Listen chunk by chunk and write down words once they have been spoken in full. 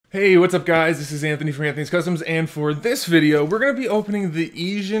Hey, what's up guys? This is Anthony from AnthonysCustoms, and for this video, we're going to be opening the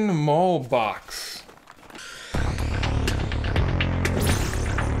Esianmall box.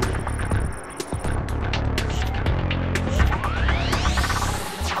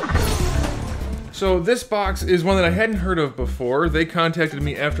 So this box is one that I hadn't heard of before. They contacted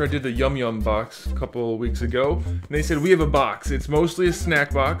me after I did the Yum Yum box a couple weeks ago, and they said, we have a box. It's mostly a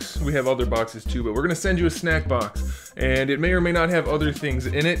snack box. We have other boxes too, but we're gonna send you a snack box, and it may or may not have other things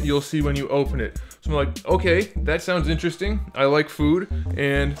in it. You'll see when you open it. So I'm like, okay, that sounds interesting. I like food,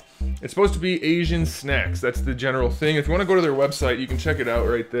 and it's supposed to be Asian snacks. That's the general thing. If you wanna go to their website, you can check it out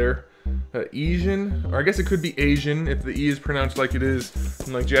right there. Asian, or I guess it could be Asian if the E is pronounced like it is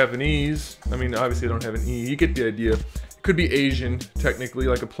in like Japanese. I mean, obviously I don't have an E, you get the idea. It could be Asian, technically,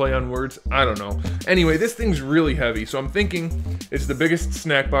 like a play on words, I don't know. Anyway, this thing's really heavy, so I'm thinking it's the biggest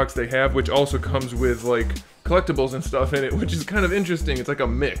snack box they have, which also comes with like collectibles and stuff in it, which is kind of interesting. It's like a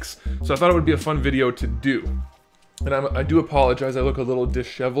mix. So I thought it would be a fun video to do. And I do apologize, I look a little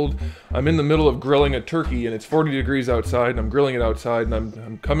disheveled. I'm in the middle of grilling a turkey and it's 40 degrees outside and I'm grilling it outside and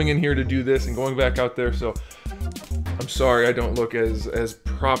I'm coming in here to do this and going back out there, so I'm sorry I don't look as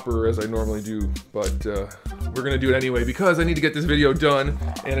proper as I normally do, but we're gonna do it anyway because I need to get this video done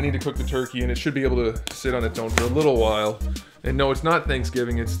and I need to cook the turkey and it should be able to sit on its own for a little while. And no, it's not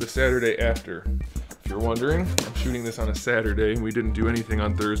Thanksgiving, it's the Saturday after. If you're wondering, I'm shooting this on a Saturday and we didn't do anything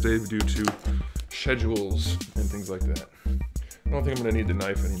on Thursday due to schedules and things like that. I don't think I'm gonna need the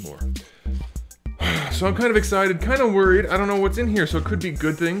knife anymore. So I'm kind of excited, kind of worried. I don't know what's in here, so it could be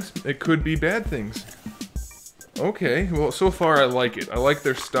good things, it could be bad things. Okay, well, so far I like it. I like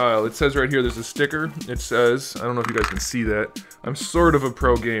their style. It says right here, there's a sticker. It says, I don't know if you guys can see that, I'm sort of a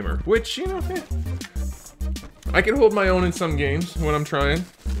pro gamer, which, you know, I can hold my own in some games when I'm trying.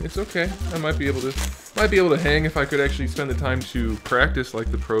 It's okay. I might be able to hang if I could actually spend the time to practice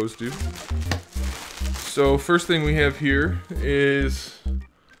like the pros do. So first thing we have here is,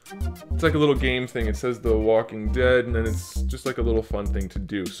 it's like a little game thing. It says The Walking Dead, and then it's just like a little fun thing to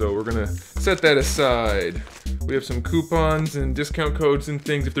do. So we're gonna set that aside. We have some coupons and discount codes and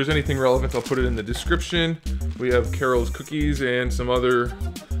things. If there's anything relevant, I'll put it in the description. We have Carol's Cookies and some other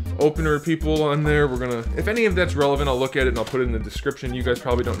opener people on there. We're gonna, if any of that's relevant, I'll look at it and I'll put it in the description. You guys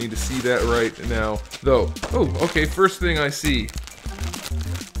probably don't need to see that right now, though. Oh, okay, first thing I see.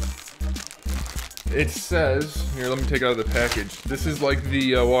 It says, here, let me take it out of the package. This is like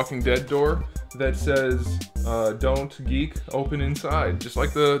the Walking Dead door that says, don't geek, open inside. Just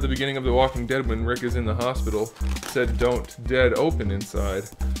like the beginning of The Walking Dead when Rick is in the hospital. It said, don't dead, open inside.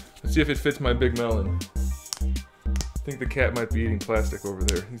 Let's see if it fits my big melon. I think the cat might be eating plastic over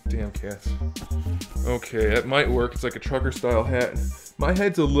there. These damn cats. Okay, that might work. It's like a trucker style hat. My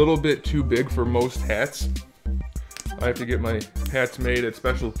head's a little bit too big for most hats. I have to get my hats made at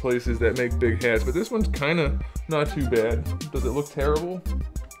special places that make big hats, but this one's kind of not too bad. Does it look terrible?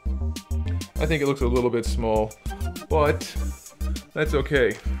 I think it looks a little bit small, but that's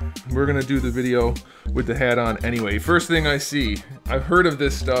okay. We're gonna do the video with the hat on anyway. First thing I see, I've heard of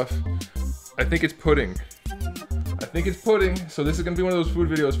this stuff. I think it's pudding. I think it's pudding, so this is gonna be one of those food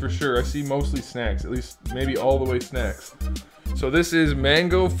videos for sure. I see mostly snacks, at least maybe all the way snacks. So this is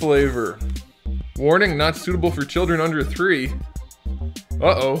mango flavor. Warning, not suitable for children under 3.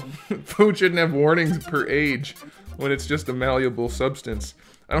 Uh-oh. Food shouldn't have warnings per age when it's just a malleable substance.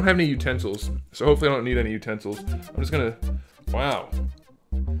 I don't have any utensils, so hopefully I don't need any utensils. I'm just gonna, wow.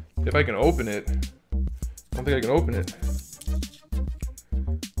 If I can open it. I don't think I can open it.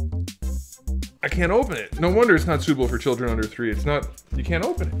 I can't open it. No wonder it's not suitable for children under 3. It's not, you can't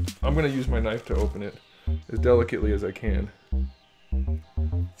open it. I'm gonna use my knife to open it as delicately as I can.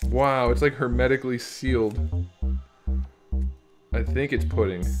 Wow, it's like hermetically sealed. I think it's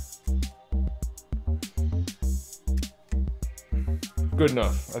pudding. Good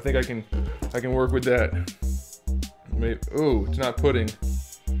enough. I think I can work with that. Maybe, oh, it's not pudding.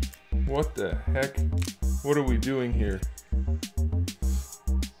 What the heck? What are we doing here?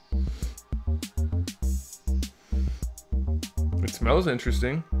 It smells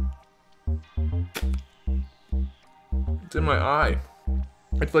interesting. It's in my eye.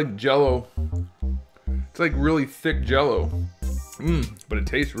 It's like Jello. It's like really thick Jello. But it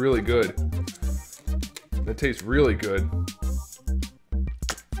tastes really good. It tastes really good.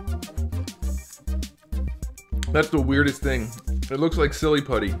 That's the weirdest thing. It looks like silly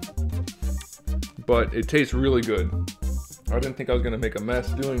putty, but it tastes really good. I didn't think I was gonna make a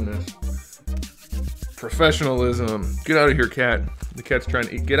mess doing this. Professionalism. Get out of here, cat. The cat's trying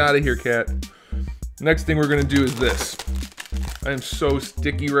to eat. Get out of here, cat. Next thing we're gonna do is this. I am so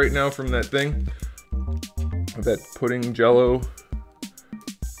sticky right now from that thing. That pudding Jello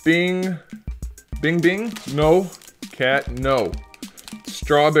Bing. Bing bing? No. Cat, no.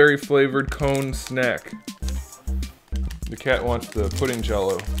 Strawberry flavored cone snack. The cat wants the pudding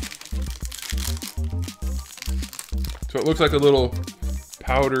jello. So it looks like a little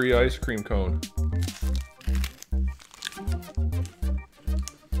powdery ice cream cone.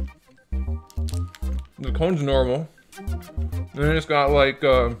 The cone's normal. And then it's got like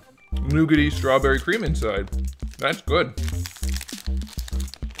nougaty strawberry cream inside. That's good.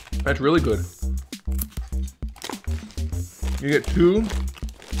 That's really good. You get 2,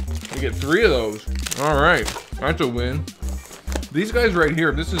 you get 3 of those. All right, that's a win. These guys right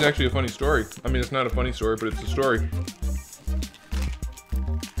here, this is actually a funny story. I mean, it's not a funny story, but it's a story.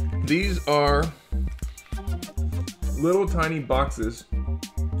 These are little tiny boxes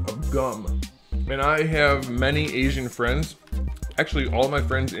of gum. And I have many Asian friends. Actually, all my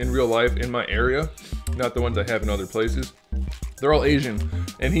friends in real life in my area, not the ones I have in other places. They're all Asian.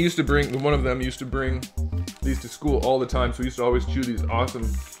 And he used to bring, one of them used to bring these to school all the time. So we used to always chew these awesome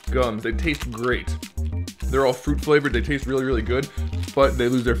gums. They taste great. They're all fruit flavored. They taste really, really good, but they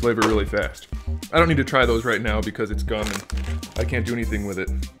lose their flavor really fast. I don't need to try those right now because it's gum and I can't do anything with it.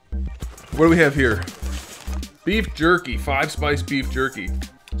 What do we have here? Beef jerky, 5-spice beef jerky.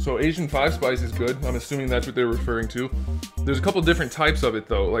 So Asian 5-spice is good. I'm assuming that's what they're referring to. There's a couple different types of it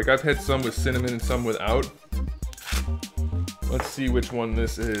though. Like I've had some with cinnamon and some without. Let's see which one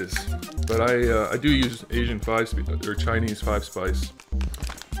this is. But I do use Asian 5-spice or Chinese 5-spice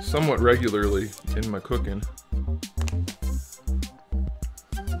somewhat regularly in my cooking.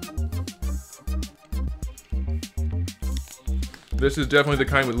 This is definitely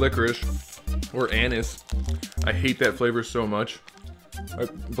the kind with licorice or anise. I hate that flavor so much.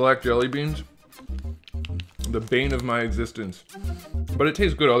 Black jelly beans, the bane of my existence. But it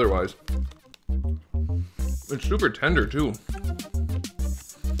tastes good otherwise. It's super tender too.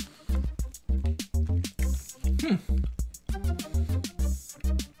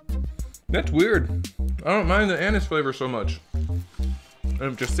 That's weird. I don't mind the anise flavor so much.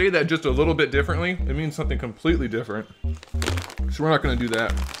 And to say that just a little bit differently, it means something completely different. So we're not gonna do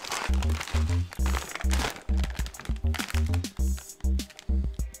that.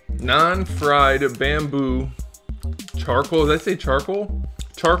 Non-fried bamboo charcoal, did I say charcoal?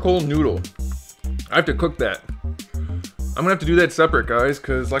 Charcoal noodle. I have to cook that. I'm gonna have to do that separate, guys,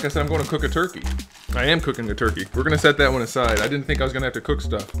 because like I said, I'm going to cook a turkey. I am cooking a turkey. We're gonna set that one aside. I didn't think I was gonna have to cook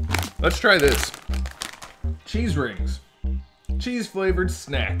stuff. Let's try this. Cheese rings. Cheese flavored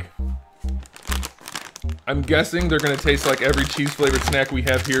snack. I'm guessing they're gonna taste like every cheese flavored snack we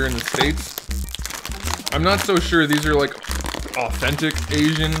have here in the States. I'm not so sure these are like authentic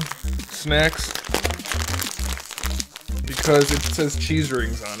Asian snacks because it says cheese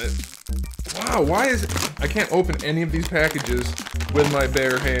rings on it. Wow, why is it? I can't open any of these packages with my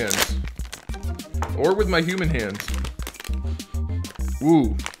bare hands. Or with my human hands.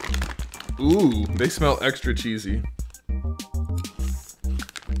 Ooh. Ooh, they smell extra cheesy.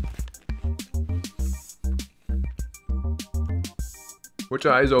 Which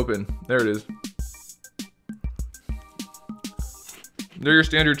eye is open? There it is. They're your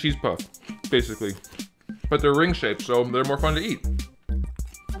standard cheese puff, basically. But they're ring shaped, so they're more fun to eat.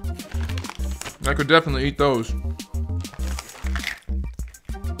 I could definitely eat those.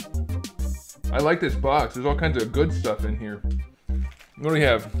 I like this box. There's all kinds of good stuff in here. What do we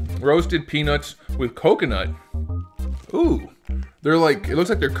have? Roasted peanuts with coconut. Ooh, they're like, it looks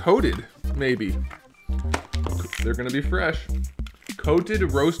like they're coated, maybe. They're gonna be fresh.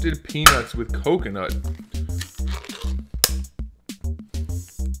 Coated roasted peanuts with coconut.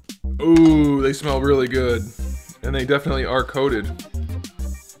 Ooh, they smell really good. And they definitely are coated.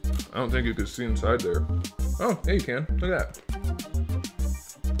 I don't think you could see inside there. Oh, yeah, you can. Look at that.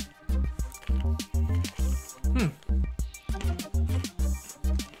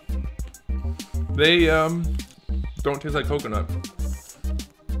 They don't taste like coconut.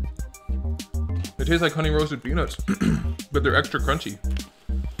 They taste like honey roasted peanuts, but they're extra crunchy.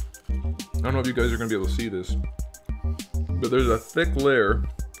 I don't know if you guys are gonna be able to see this, but there's a thick layer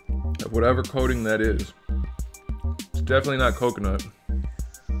of whatever coating that is. It's definitely not coconut.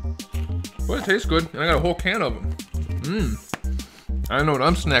 But it tastes good, and I got a whole can of them. I know what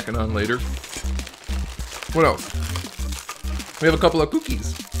I'm snacking on later. What else? We have a couple of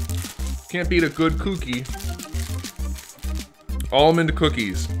cookies. Can't beat a good cookie. Almond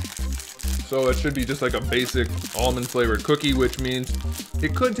cookies. So it should be just like a basic almond flavored cookie, which means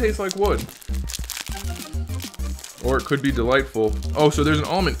it could taste like wood. Or it could be delightful. Oh, so there's an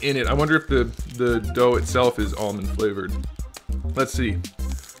almond in it. I wonder if the dough itself is almond flavored. Let's see.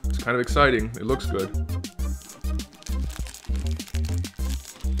 It's kind of exciting. It looks good.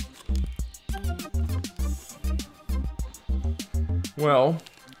 Well,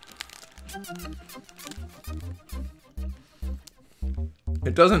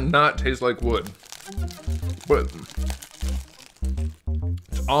 it doesn't not taste like wood, but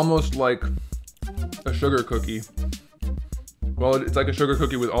it's almost like a sugar cookie. Well, it's like a sugar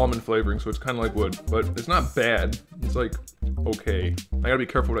cookie with almond flavoring, so it's kind of like wood, but it's not bad. It's like, okay. I gotta be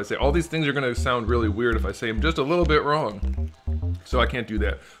careful what I say. All these things are gonna sound really weird if I say them just a little bit wrong. So I can't do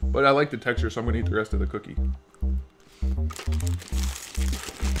that. But I like the texture, so I'm gonna eat the rest of the cookie.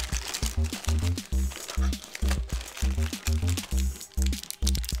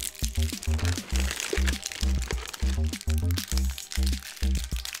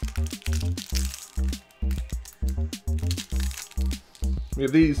 We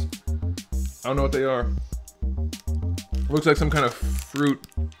have these. I don't know what they are. Looks like some kind of fruit.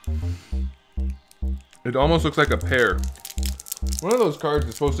 It almost looks like a pear. One of those cards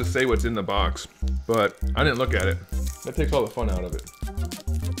is supposed to say what's in the box, but I didn't look at it. That takes all the fun out of it.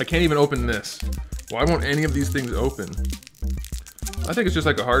 I can't even open this. Why won't any of these things open? I think it's just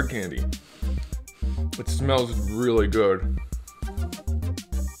like a hard candy. It smells really good.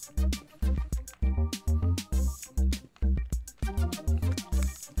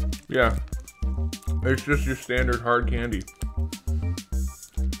 Yeah, it's just your standard hard candy.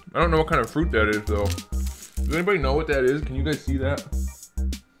 I don't know what kind of fruit that is though. Does anybody know what that is? Can you guys see that?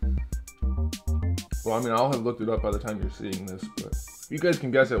 Well, I mean, I'll have looked it up by the time you're seeing this, but you guys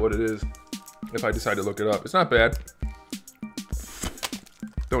can guess at what it is if I decide to look it up. It's not bad.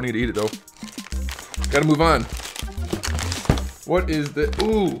 Don't need to eat it though. Gotta move on. What is the,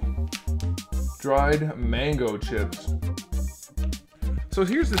 ooh, dried mango chips. So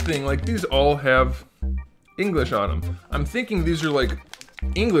here's the thing, like these all have English on them. I'm thinking these are like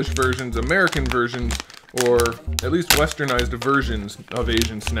English versions, American versions, or at least westernized versions of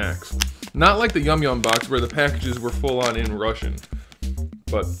Asian snacks. Not like the Yum Yum box where the packages were full on in Russian.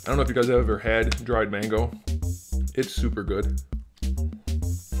 But I don't know if you guys have ever had dried mango. It's super good.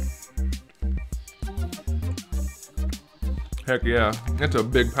 Heck yeah, that's a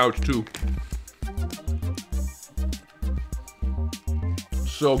big pouch too.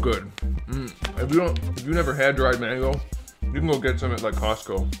 So good. If you've never had dried mango, you can go get some at like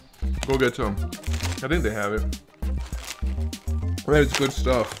Costco. Go get some. I think they have it. That is good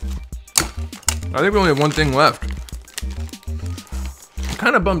stuff. I think we only have one thing left. I'm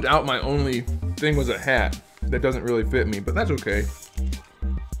kind of bummed out my only thing was a hat that doesn't really fit me, but that's okay.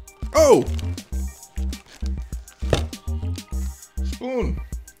 Oh! Spoon.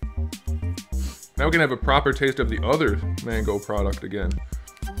 Now we can have a proper taste of the other mango product again.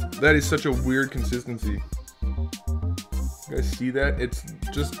 That is such a weird consistency. You guys see that? It's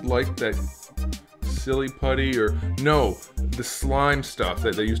just like that silly putty or no, the slime stuff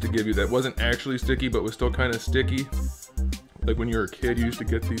that they used to give you that wasn't actually sticky but was still kind of sticky. Like when you were a kid, you used to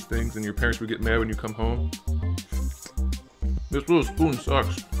get these things and your parents would get mad when you come home. This little spoon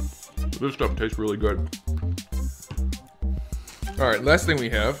sucks. But this stuff tastes really good. Alright, last thing we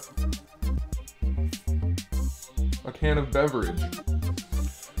have. A can of beverage.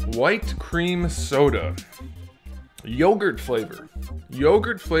 White cream soda. Yogurt flavor.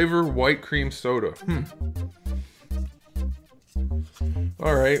 Yogurt flavor white cream soda.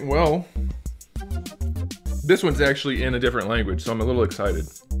 Alright, well. This one's actually in a different language, so I'm a little excited.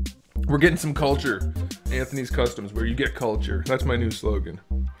 We're getting some culture. Anthony's Customs, where you get culture. That's my new slogan.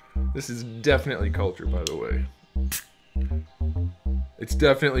 This is definitely culture, by the way. It's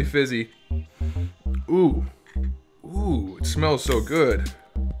definitely fizzy. Ooh. Ooh, it smells so good.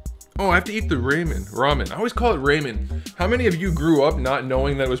 Oh, I have to eat the ramen. I always call it ramen. How many of you grew up not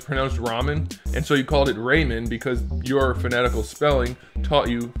knowing that it was pronounced ramen, and so you called it ramen because your phonetical spelling taught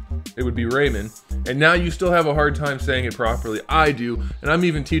you it would be ramen, and now you still have a hard time saying it properly? I do, and I'm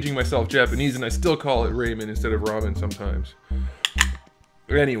even teaching myself Japanese, and I still call it ramen instead of ramen sometimes.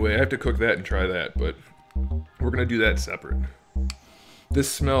 Anyway, I have to cook that and try that, but we're gonna do that separate.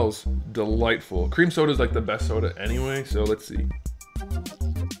 This smells delightful. Cream soda is like the best soda anyway, so let's see.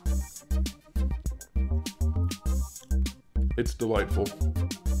 It's delightful.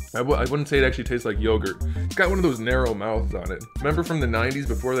 I wouldn't say it actually tastes like yogurt. It's got one of those narrow mouths on it. Remember from the 90s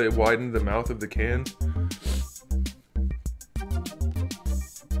before they widened the mouth of the can?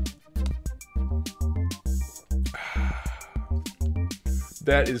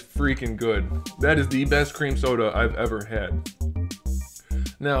 That is freaking good. That is the best cream soda I've ever had.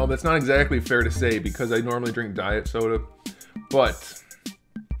 Now, that's not exactly fair to say because I normally drink diet soda, but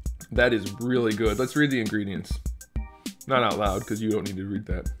that is really good. Let's read the ingredients. Not out loud, because you don't need to read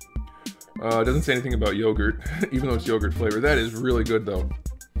that. It doesn't say anything about yogurt, even though it's yogurt flavor. That is really good, though.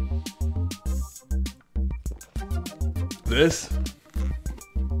 This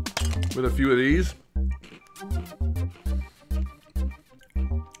with a few of these.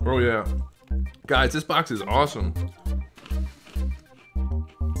 Oh yeah. Guys, this box is awesome.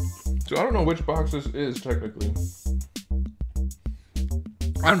 So I don't know which box this is technically.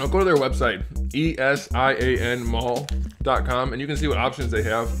 I don't know, go to their website, Esianmall.com, and you can see what options they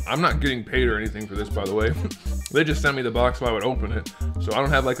have. I'm not getting paid or anything for this, by the way. They just sent me the box so I would open it. So I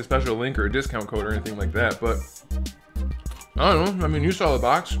don't have like a special link or a discount code or anything like that, but I don't know. I mean, you saw the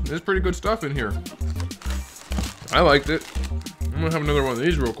box. There's pretty good stuff in here. I liked it. I'm gonna have another one of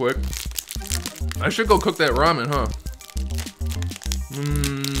these real quick. I should go cook that ramen, huh?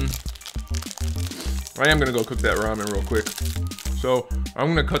 I am gonna go cook that ramen real quick. So I'm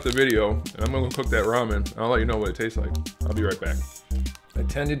gonna cut the video and I'm gonna go cook that ramen. And I'll let you know what it tastes like. I'll be right back. I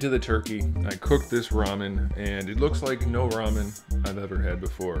tended to the turkey. I cooked this ramen and it looks like no ramen I've ever had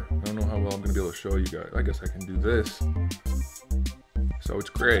before. I don't know how well I'm gonna be able to show you guys. I guess I can do this. So it's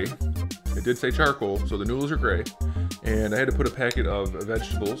gray. It did say charcoal, so the noodles are gray. And I had to put a packet of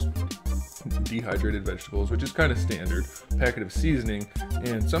vegetables, dehydrated vegetables, which is kind of standard, packet of seasoning,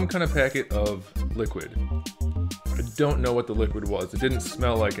 and some kind of packet of liquid. I don't know what the liquid was. It didn't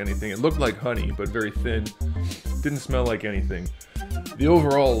smell like anything. It looked like honey, but very thin. Didn't smell like anything. The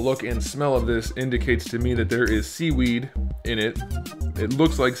overall look and smell of this indicates to me that there is seaweed in it. It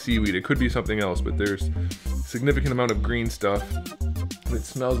looks like seaweed. It could be something else, but there's a significant amount of green stuff. It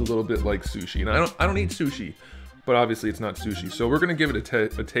smells a little bit like sushi. And I don't eat sushi, but obviously it's not sushi. So we're gonna give it a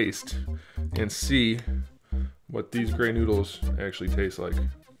taste and see what these gray noodles actually taste like.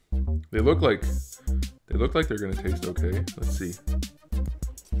 They look like they're gonna taste okay. Let's see.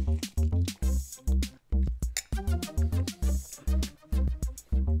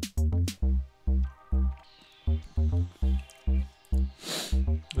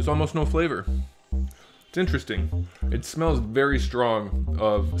 There's almost no flavor. It's interesting. It smells very strong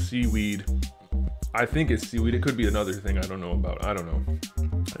of seaweed. I think it's seaweed. It could be another thing I don't know about. I don't know.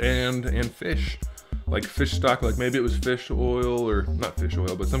 And fish. Like fish stock, like maybe it was fish oil or not fish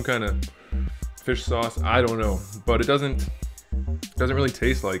oil, but some kind of fish sauce. I don't know. But it doesn't really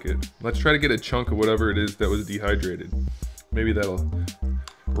taste like it. Let's try to get a chunk of whatever it is that was dehydrated. Maybe that'll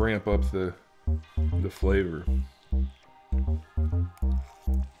ramp up the flavor.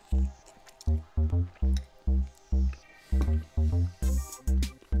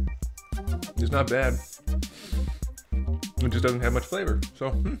 It's not bad. It just doesn't have much flavor. So,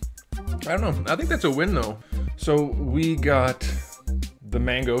 I don't know. I think that's a win though. So we got the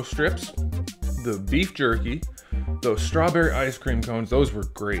mango strips, the beef jerky, those strawberry ice cream cones. Those were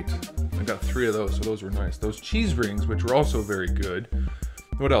great. I got 3 of those, so those were nice. Those cheese rings, which were also very good.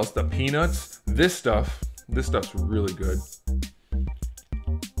 What else? The peanuts. This stuff's really good.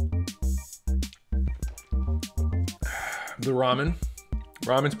 The ramen.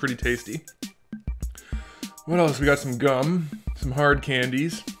 Ramen's pretty tasty. What else? We got some gum, some hard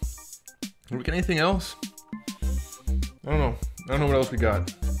candies. Did we get anything else? I don't know. I don't know what else we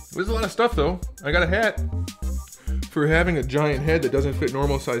got. There's a lot of stuff though. I got a hat. For having a giant head that doesn't fit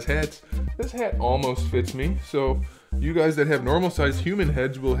normal size hats, this hat almost fits me. So you guys that have normal size human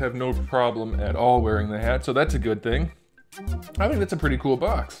heads will have no problem at all wearing the hat. So that's a good thing. I think that's a pretty cool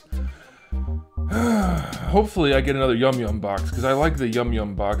box. Hopefully I get another Yum Yum box, because I like the Yum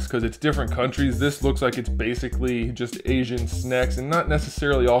Yum box because it's different countries. This looks like it's basically just Asian snacks and not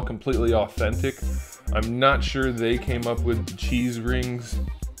necessarily all completely authentic. I'm not sure they came up with the cheese rings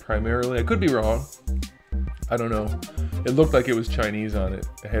primarily. I could be wrong. I don't know. It looked like it was Chinese on it.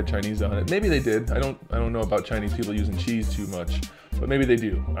 It had Chinese on it. Maybe they did. I don't know about Chinese people using cheese too much, but maybe they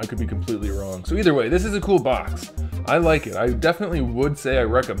do. I could be completely wrong. So either way, this is a cool box. I like it. I definitely would say I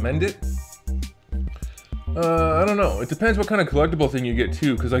recommend it. I don't know. It depends what kind of collectible thing you get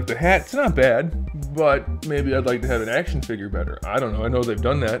too, because like the hat, it's not bad, but maybe I'd like to have an action figure better. I don't know. I know they've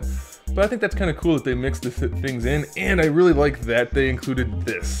done that, but I think that's kind of cool that they mixed the things in, and I really like that they included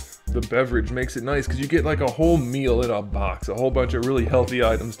this. The beverage makes it nice because you get like a whole meal in a box, a whole bunch of really healthy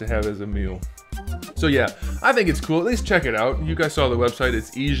items to have as a meal. So yeah, I think it's cool. At least check it out. You guys saw the website.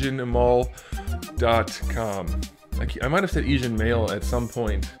 It's Esianmall.com. I might have said Asian Mail at some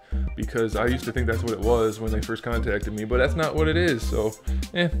point because I used to think that's what it was when they first contacted me, but that's not what it is. So,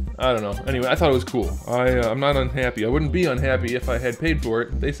 I don't know. Anyway, I thought it was cool. I'm not unhappy. I wouldn't be unhappy if I had paid for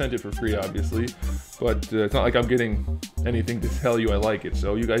it. They sent it for free, obviously, but it's not like I'm getting anything to tell you I like it.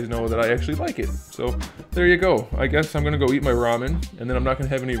 So you guys know that I actually like it. So there you go. I guess I'm gonna go eat my ramen, and then I'm not gonna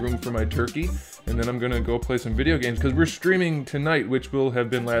have any room for my turkey. And then I'm gonna go play some video games because we're streaming tonight, which will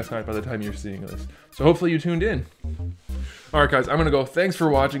have been last night by the time you're seeing this. So hopefully you tuned in. All right, guys, I'm gonna go. Thanks for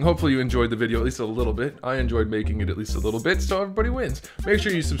watching. Hopefully you enjoyed the video at least a little bit. I enjoyed making it at least a little bit, so everybody wins. Make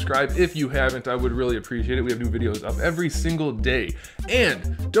sure you subscribe if you haven't. I would really appreciate it. We have new videos up every single day.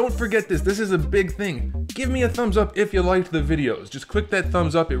 And don't forget this. This is a big thing. Give me a thumbs up if you liked the videos. Just click that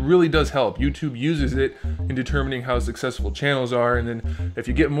thumbs up. It really does help. YouTube uses it in determining how successful channels are. And then if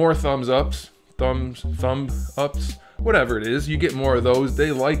you get more thumb ups, whatever it is, you get more of those.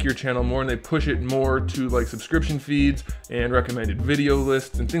 They like your channel more and they push it more to like subscription feeds and recommended video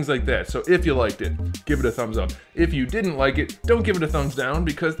lists and things like that. So if you liked it, give it a thumbs up. If you didn't like it, don't give it a thumbs down,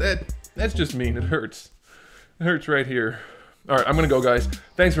 because that's just mean. It hurts. It hurts right here. All right, I'm gonna go, guys.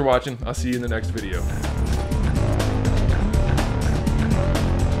 Thanks for watching. I'll see you in the next video.